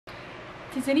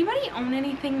Does anybody own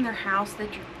anything in their house that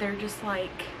they're just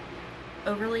like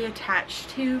overly attached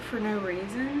to for no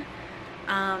reason?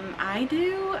 I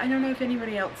do. I don't know if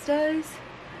anybody else does,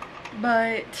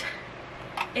 but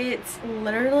it's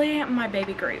literally my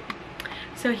baby Groot.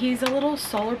 So he's a little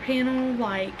solar panel,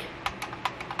 like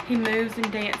he moves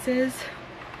and dances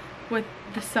with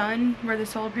the sun where the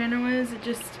solar panel is. It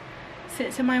just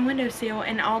sits in my windowsill,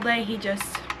 and all day he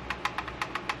just,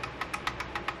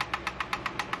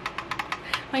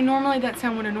 like, normally that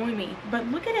sound would annoy me, but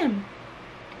look at him.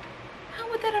 How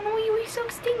would that annoy you? He's so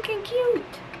stinking cute.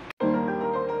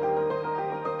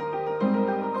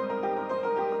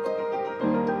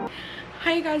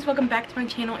 Hi you guys, welcome back to my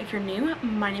channel. If you're new,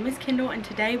 my name is Kendall, and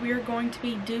today we are going to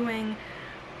be doing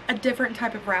a different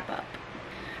type of wrap up.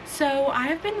 So I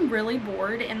have been really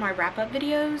bored in my wrap up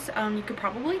videos, you could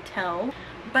probably tell,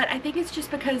 but I think it's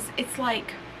just because it's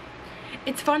like,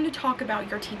 it's fun to talk about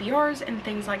your TBRs and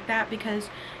things like that because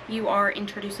you are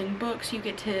introducing books. You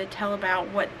get to tell about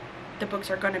what the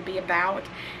books are going to be about,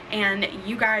 and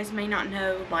you guys may not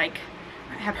know, like,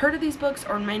 have heard of these books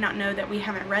or may not know that we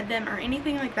haven't read them or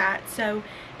anything like that. So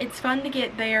it's fun to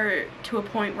get there to a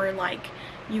point where, like,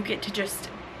 you get to just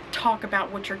talk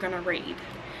about what you're going to read.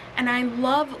 And I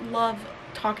love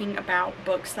talking about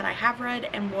books that I have read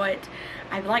and what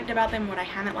I've liked about them, what I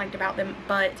haven't liked about them,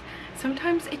 but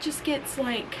sometimes it just gets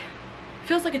like,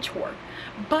 feels like a chore.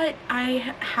 But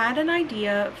I had an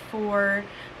idea for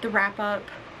the wrap up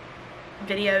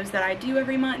videos that I do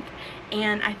every month,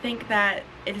 and I think that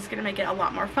it is going to make it a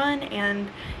lot more fun, and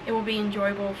it will be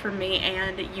enjoyable for me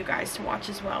and you guys to watch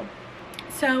as well.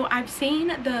 So I've seen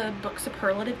the book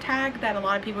superlative tag that a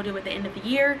lot of people do at the end of the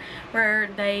year, where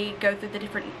they go through the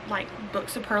different, like, book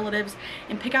superlatives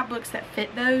and pick out books that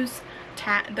fit those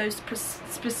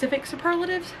specific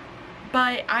superlatives.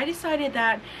 But I decided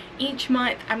that each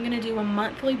month I'm going to do a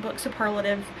monthly book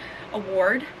superlative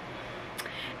award,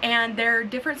 and there are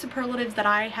different superlatives that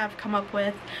I have come up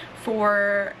with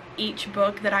for each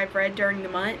book that I've read during the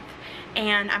month.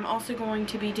 And I'm also going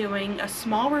to be doing a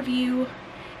small review.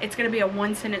 It's going to be a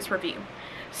one-sentence review.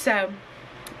 So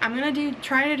I'm going to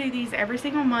try to do these every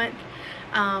single month.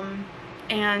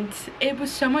 And it was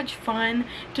so much fun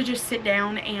to just sit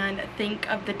down and think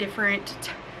of the different,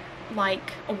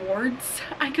 like, awards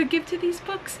I could give to these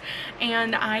books,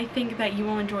 and I think that you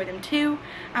will enjoy them too.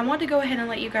 I want to go ahead and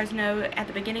let you guys know at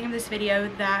the beginning of this video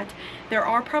that there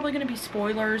are probably going to be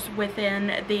spoilers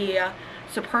within the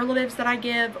superlatives that I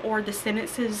give, or the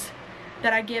sentences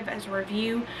that I give as a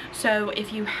review. So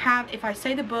if I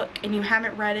say the book and you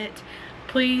haven't read it,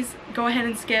 please go ahead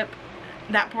and skip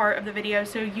that part of the video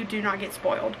so you do not get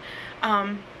spoiled.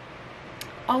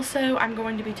 Also, I'm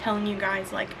going to be telling you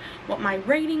guys, like, what my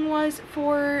rating was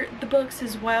for the books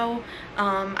as well.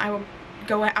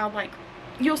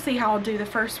 You'll see how I'll do the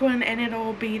first one, and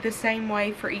it'll be the same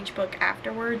way for each book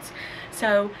afterwards.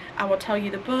 So I will tell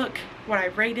you the book, what I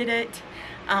rated it,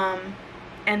 and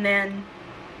then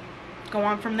go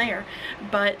on from there.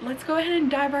 But let's go ahead and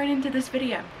dive right into this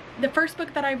video. The first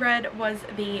book that I read was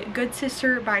The Good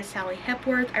Sister by Sally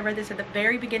Hepworth. I read this at the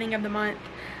very beginning of the month,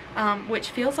 which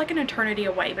feels like an eternity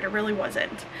away, but it really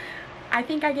wasn't. I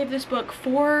think I gave this book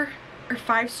 4 or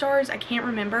 5 stars. I can't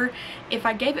remember. If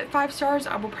I gave it 5 stars,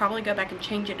 I will probably go back and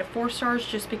change it to 4 stars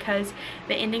just because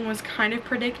the ending was kind of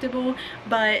predictable,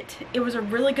 but it was a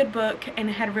really good book and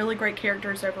it had really great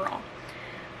characters overall.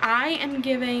 I am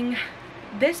giving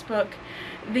this book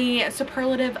the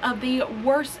superlative of the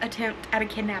worst attempt at a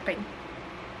kidnapping.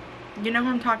 You know who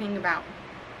I'm talking about.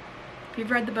 If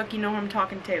you've read the book, you know who I'm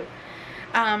talking to.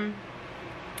 And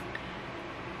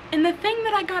the thing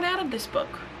that I got out of this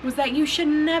book was that you should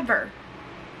never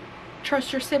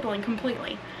trust your sibling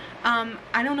completely.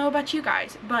 I don't know about you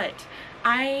guys, but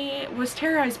I was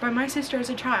terrorized by my sister as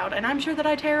a child, and I'm sure that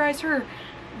I terrorized her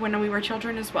when we were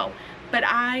children as well. But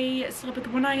I slept with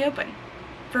one eye open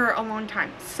for a long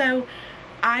time. So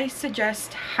I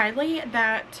suggest highly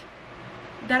that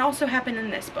that also happened in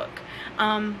this book.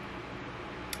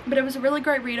 But it was a really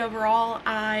great read overall.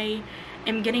 I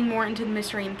am getting more into the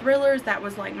mystery and thrillers. That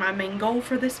was, like, my main goal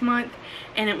for this month,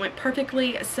 and it went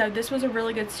perfectly. So this was a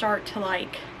really good start to,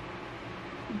 like,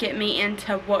 get me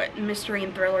into what mystery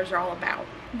and thrillers are all about.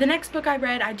 The next book I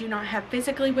read I do not have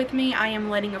physically with me. I am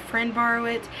letting a friend borrow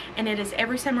it, and it is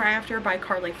Every Summer After by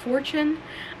Carley.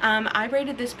 I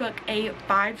rated this book a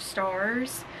 5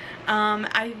 stars.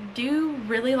 I do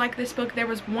really like this book. There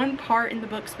was one part in the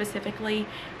book specifically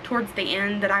towards the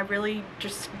end that I really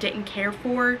just didn't care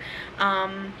for.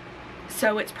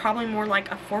 So it's probably more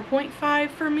like a 4.5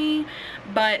 for me,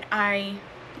 but I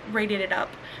rated it up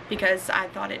because I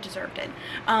thought it deserved it.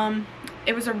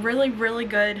 It was a really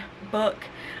good book.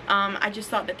 I just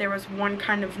thought that there was one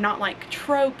kind of, not like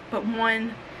trope, but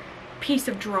one piece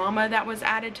of drama that was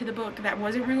added to the book that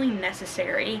wasn't really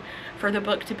necessary for the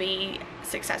book to be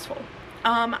successful.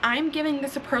 I'm giving the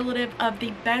superlative of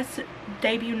the best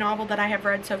debut novel that I have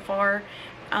read so far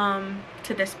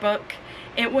to this book.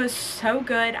 It was so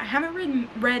good. I haven't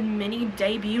read many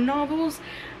debut novels.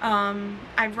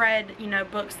 I've read, you know,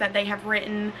 books that they have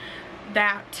written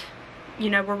that, you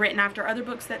know, were written after other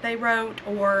books that they wrote,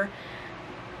 or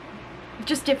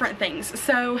just different things.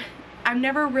 So I've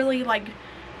never really like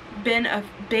been a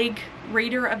big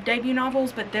reader of debut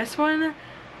novels, but this one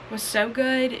was so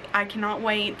good. I cannot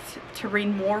wait to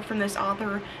read more from this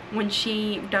author when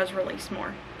she does release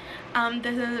more.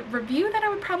 The review that I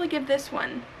would probably give this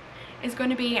one is going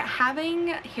to be, having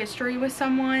history with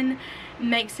someone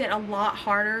makes it a lot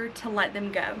harder to let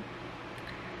them go.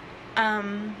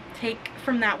 Take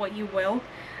from that what you will.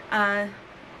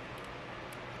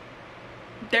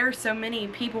 There are so many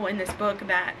people in this book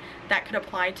that could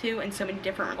apply to, and so many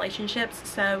different relationships,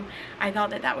 so I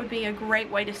thought that that would be a great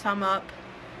way to sum up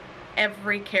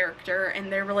every character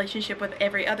and their relationship with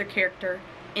every other character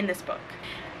in this book.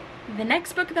 The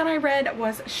next book that I read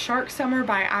was Shark Summer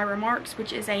by Marcks,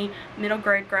 which is a middle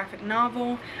grade graphic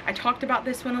novel. I talked about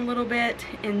this one a little bit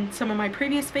in some of my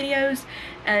previous videos.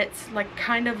 It's like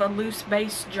kind of a loose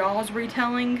base Jaws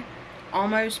retelling,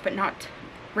 almost, but not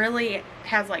really. It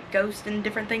has like ghosts and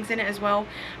different things in it as well,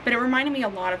 but it reminded me a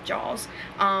lot of Jaws.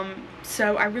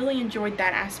 So I really enjoyed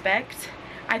that aspect.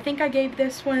 I think I gave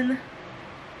this one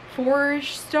 4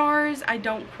 stars. I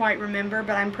don't quite remember,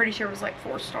 but I'm pretty sure it was like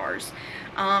 4 stars.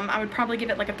 I would probably give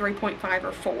it like a 3.5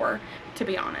 or 4, to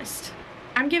be honest.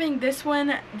 I'm giving this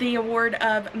one the award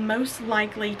of most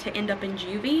likely to end up in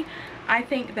juvie. I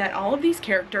think that all of these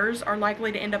characters are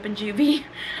likely to end up in juvie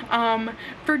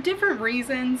for different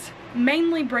reasons,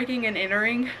 mainly breaking and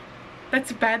entering.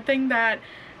 That's a bad thing that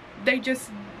they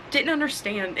just didn't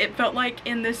understand, it felt like,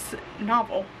 in this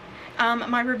novel.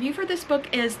 My review for this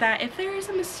book is that if there is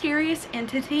a mysterious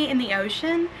entity in the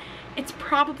ocean, it's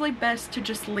probably best to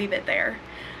just leave it there.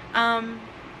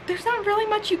 There's not really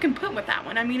much you can put with that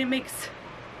one. I mean, it makes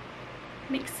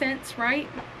sense, right?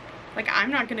 Like,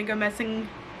 I'm not gonna go messing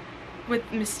with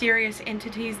mysterious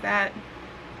entities that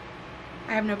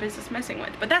I have no business messing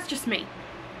with, but that's just me.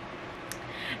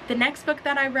 The next book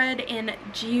that I read in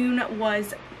June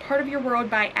was Part of Your World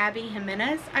by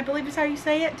Jiminez, I believe is how you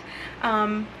say it.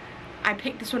 I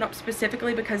picked this one up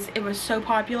specifically because it was so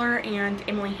popular and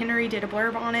Emily Henry did a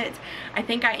blurb on it. I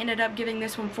think I ended up giving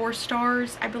this one 4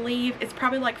 stars, I believe. It's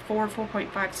probably like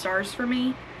 4.5 stars for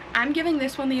me. I'm giving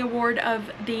this one the award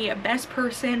of the best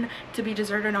person to be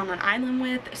deserted on an island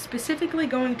with, specifically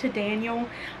going to Daniel.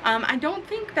 I don't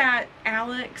think that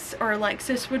Alex or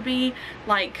Alexis would be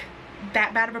like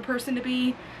that bad of a person to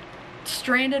be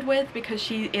stranded with, because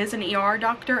she is an ER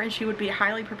doctor and she would be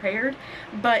highly prepared,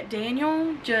 but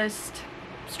Daniel just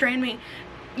stranded me.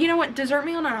 You know what, desert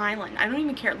me on an island, I don't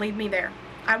even care, leave me there.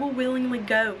 I will willingly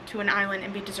go to an island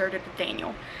and be deserted with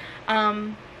Daniel.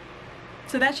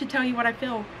 So that should tell you what I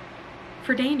feel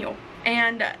for Daniel.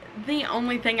 And the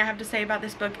only thing I have to say about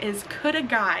this book is, could a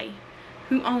guy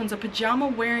who owns a pajama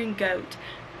wearing goat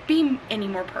be any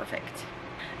more perfect?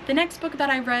 The next book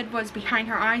that I read was Behind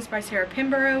Her Eyes by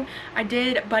Pinborough. I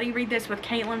did buddy read this with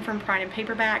Kaitlin from Pride and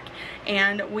Paperback,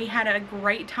 and we had a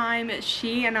great time.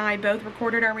 She and I both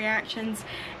recorded our reactions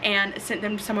and sent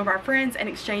them to some of our friends and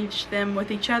exchanged them with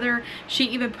each other. She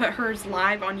even put hers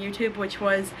live on YouTube, which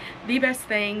was the best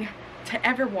thing to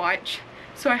ever watch.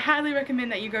 So I highly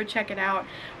recommend that you go check it out.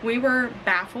 We were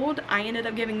baffled. I ended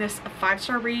up giving this a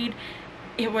 5-star read.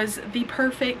 It was the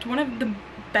perfect, one of the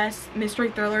best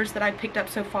mystery thrillers that I've picked up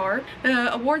so far.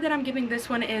 The award that I'm giving this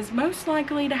one is most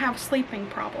likely to have sleeping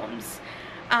problems.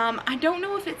 I don't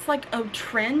know if it's like a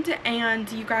trend, and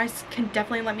you guys can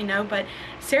definitely let me know, but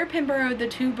Sarah Pinborough, the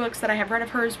 2 books that I have read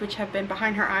of hers, which have been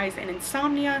Behind Her Eyes and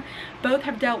Insomnia, both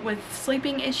have dealt with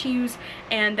sleeping issues,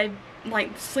 and they've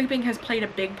like, sleeping has played a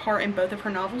big part in both of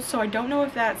her novels, so I don't know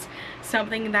if that's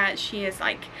something that she is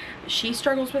like, she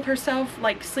struggles with herself,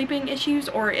 like sleeping issues,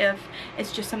 or if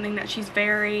it's just something that she's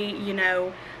very, you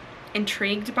know,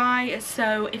 intrigued by.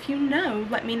 So if you know,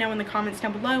 let me know in the comments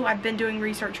down below. I've been doing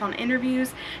research on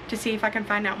interviews to see if I can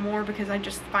find out more, because I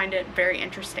just find it very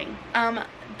interesting.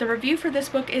 The review for this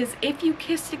book is, if you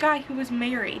kissed a guy who was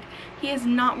married, he is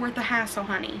not worth the hassle,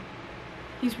 honey.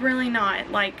 He's really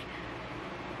not. Like,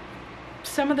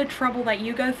 some of the trouble that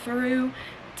you go through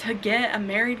to get a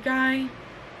married guy,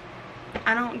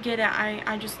 I don't get it.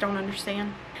 I just don't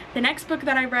understand. The next book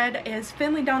that I read is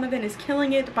Finlay, Donovan is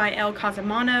Killing It by Elle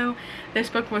Cosimano. This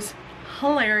book was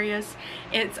hilarious.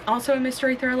 It's also a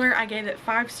mystery thriller. I gave it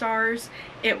 5 stars.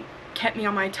 It kept me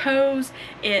on my toes.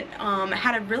 It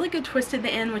had a really good twist at the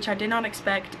end, which I did not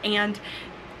expect, and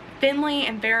Finlay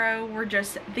and Vero were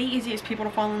just the easiest people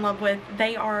to fall in love with.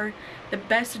 They are the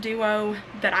best duo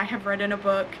that I have read in a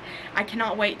book. I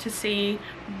cannot wait to see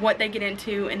what they get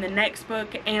into in the next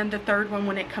book and the third one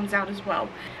when it comes out as well.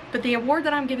 But the award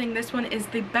that I'm giving this one is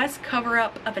the best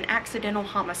cover-up of an accidental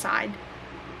homicide.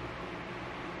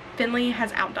 Finlay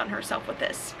has outdone herself with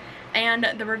this. And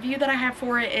the review that I have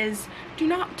for it is, do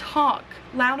not talk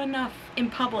loud enough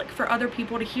in public for other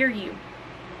people to hear you,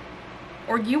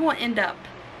 or you will end up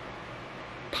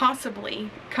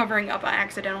possibly covering up an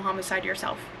accidental homicide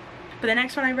yourself. But the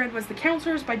next one I read was The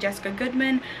Counselors by Jessica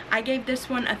Goodman. I gave this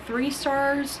one a 3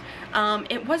 stars.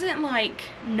 It wasn't like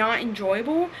not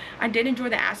enjoyable. I did enjoy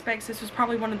the aspects. This was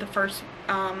probably one of the first,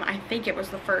 I think it was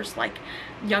the first like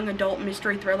young adult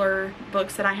mystery thriller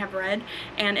books that I have read,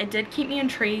 and it did keep me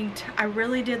intrigued. I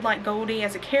really did like Goldie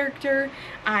as a character.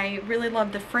 I really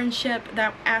loved the friendship,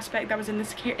 that aspect that was in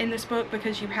this book,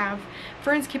 because you have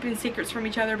friends keeping secrets from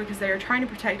each other because they are trying to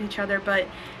protect each other, but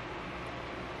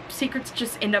secrets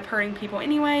just end up hurting people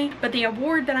anyway. But the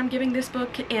award that I'm giving this book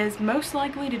is most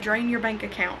likely to drain your bank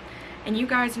account, and you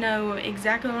guys know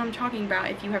exactly what I'm talking about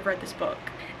if you have read this book.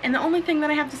 And the only thing that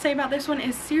I have to say about this one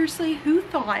is, seriously, who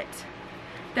thought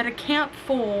that a camp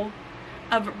full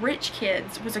of rich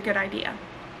kids was a good idea?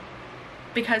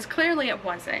 Because clearly it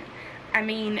wasn't. I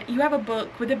mean, you have a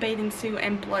book with a bathing suit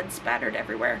and blood spattered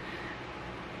everywhere.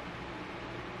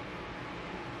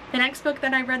 The next book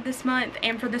that I read this month,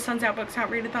 and for the Suns Out Books Out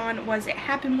Readathon, was It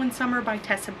Happened One Summer by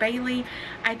Tessa Bailey.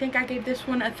 I think I gave this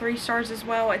one a 3 stars as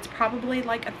well. It's probably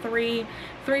like a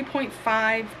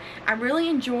 3.5. I really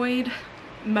enjoyed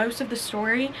most of the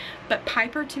story, but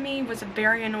Piper to me was a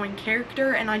very annoying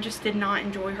character, and I just did not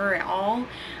enjoy her at all.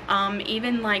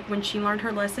 Even like when she learned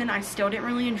her lesson, I still didn't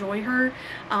really enjoy her.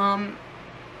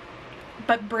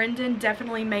 But Brendan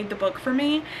definitely made the book for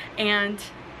me, and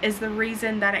is the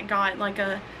reason that it got like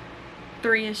a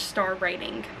 3-ish star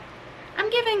rating. I'm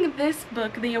giving this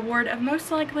book the award of most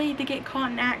likely to get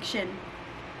caught in action,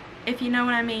 if you know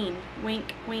what I mean.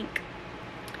 Wink, wink.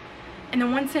 And the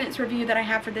 1-sentence review that I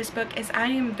have for this book is, I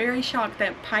am very shocked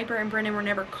that Piper and Brendan were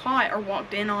never caught or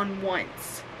walked in on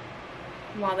once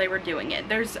while they were doing it.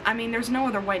 There's no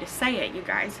other way to say it, you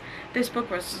guys. This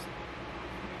book was...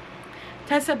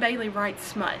 Tessa Bailey writes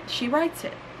smut. She writes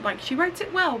it. Like, she writes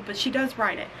it well, but she does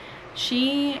write it.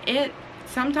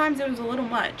 Sometimes it was a little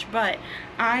much, but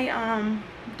I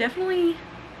definitely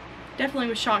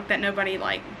was shocked that nobody,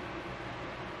 like,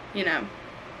 you know,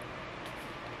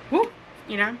 whoop,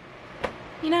 you know.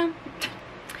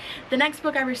 The next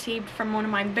book I received from one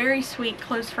of my very sweet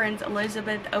close friends,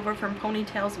 Elizabeth, over from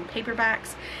Ponytails and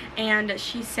Paperbacks, and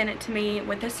she sent it to me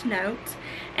with this note,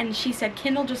 and she said,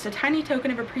 Kendall, just a tiny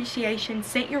token of appreciation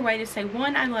sent your way to say,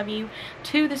 1, I love you,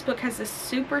 2, this book has this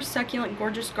super succulent,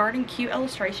 gorgeous garden cute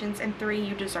illustrations, and 3,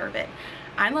 you deserve it.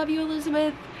 I love you,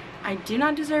 Elizabeth. I do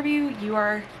not deserve you. You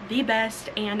are the best,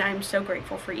 and I'm so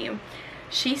grateful for you.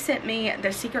 She sent me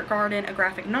The Secret Garden, a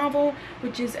graphic novel,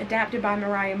 which is adapted by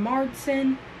Mariah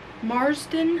Marsden,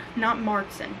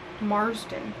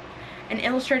 and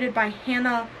illustrated by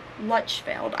Hannah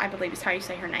Lutchfeld, I believe is how you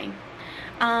say her name.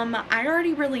 I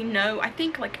already really know, I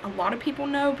think like a lot of people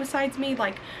know besides me,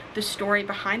 like the story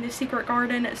behind The Secret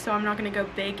Garden, so I'm not going to go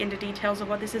big into details of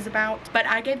what this is about. But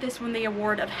I gave this one the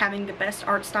award of having the best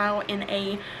art style in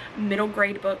a middle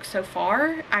grade book so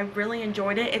far. I really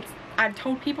enjoyed it. I've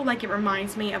told people like it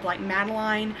reminds me of like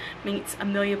Madeline meets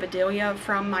Amelia Bedelia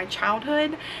from my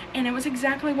childhood, and it was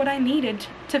exactly what I needed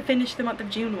to finish the month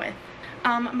of June with.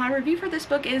 My review for this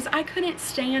book is, I couldn't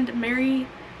stand Mary's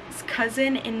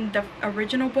cousin in the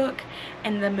original book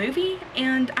and the movie,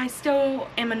 and I still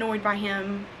am annoyed by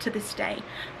him to this day.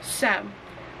 So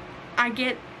I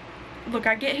get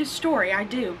his story, I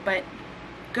do, but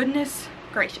goodness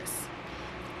gracious.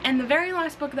 And the very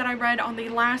last book that I read on the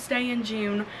last day in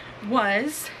June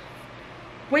was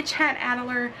Witch Hat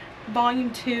Atelier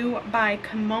Volume 2 by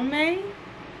Kamome.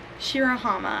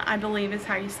 Shirahama, I believe is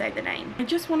how you say the name. I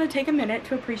just want to take a minute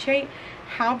to appreciate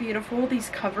how beautiful these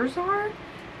covers are.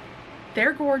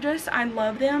 They're gorgeous. I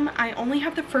love them. I only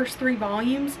have the first 3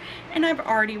 volumes, and I've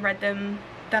already read them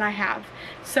that I have.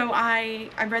 So I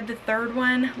read the 3rd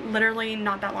one literally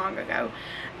not that long ago.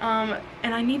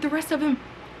 And I need the rest of them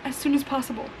as soon as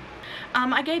possible.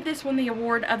 I gave this one the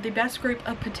award of the best group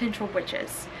of potential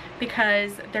witches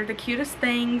because they're the cutest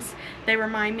things. They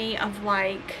remind me of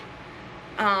like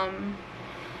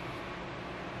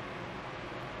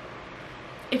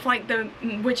if like the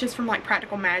witches from like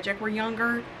Practical Magic were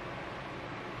younger,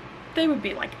 they would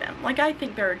be like them. Like, I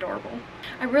think they're adorable.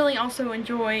 I really also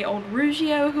enjoy old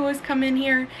Rugio, who has come in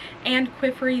here, and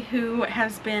Quiffery, who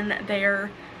has been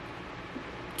their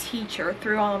teacher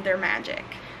through all of their magic.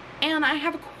 And I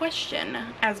have a question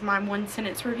as my one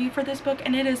sentence review for this book,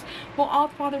 and it is, will all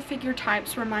father figure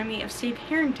types remind me of Steve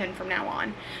Harrington from now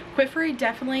on? Quiffery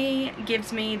definitely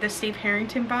gives me the Steve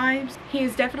Harrington vibes. He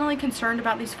is definitely concerned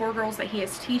about these 4 girls that he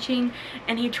is teaching,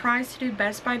 and he tries to do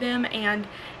best by them, and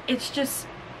it's just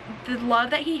the love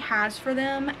that he has for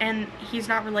them, and he's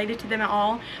not related to them at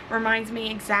all, reminds me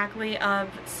exactly of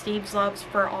Steve's loves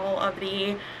for all of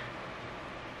the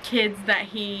kids that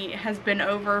he has been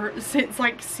over since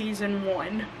like season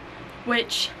 1,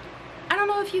 which I don't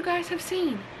know if you guys have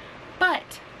seen,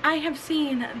 but I have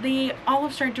seen all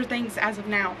of Stranger Things as of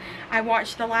now. I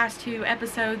watched the last 2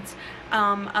 episodes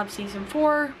of season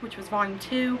 4, which was volume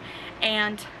 2,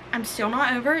 and I'm still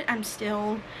not over it. I'm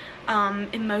still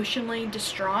emotionally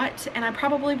distraught, and I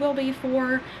probably will be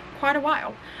for quite a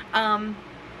while.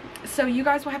 So you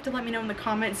guys will have to let me know in the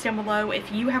comments down below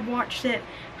if you have watched it,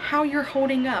 how you're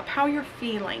holding up, how you're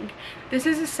feeling. This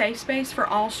is a safe space for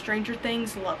all Stranger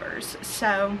Things lovers,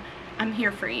 so I'm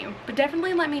here for you. But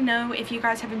definitely let me know if you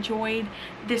guys have enjoyed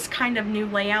this kind of new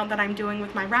layout that I'm doing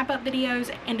with my wrap-up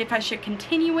videos, and if I should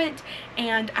continue it,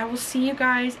 and I will see you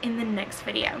guys in the next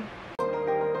video.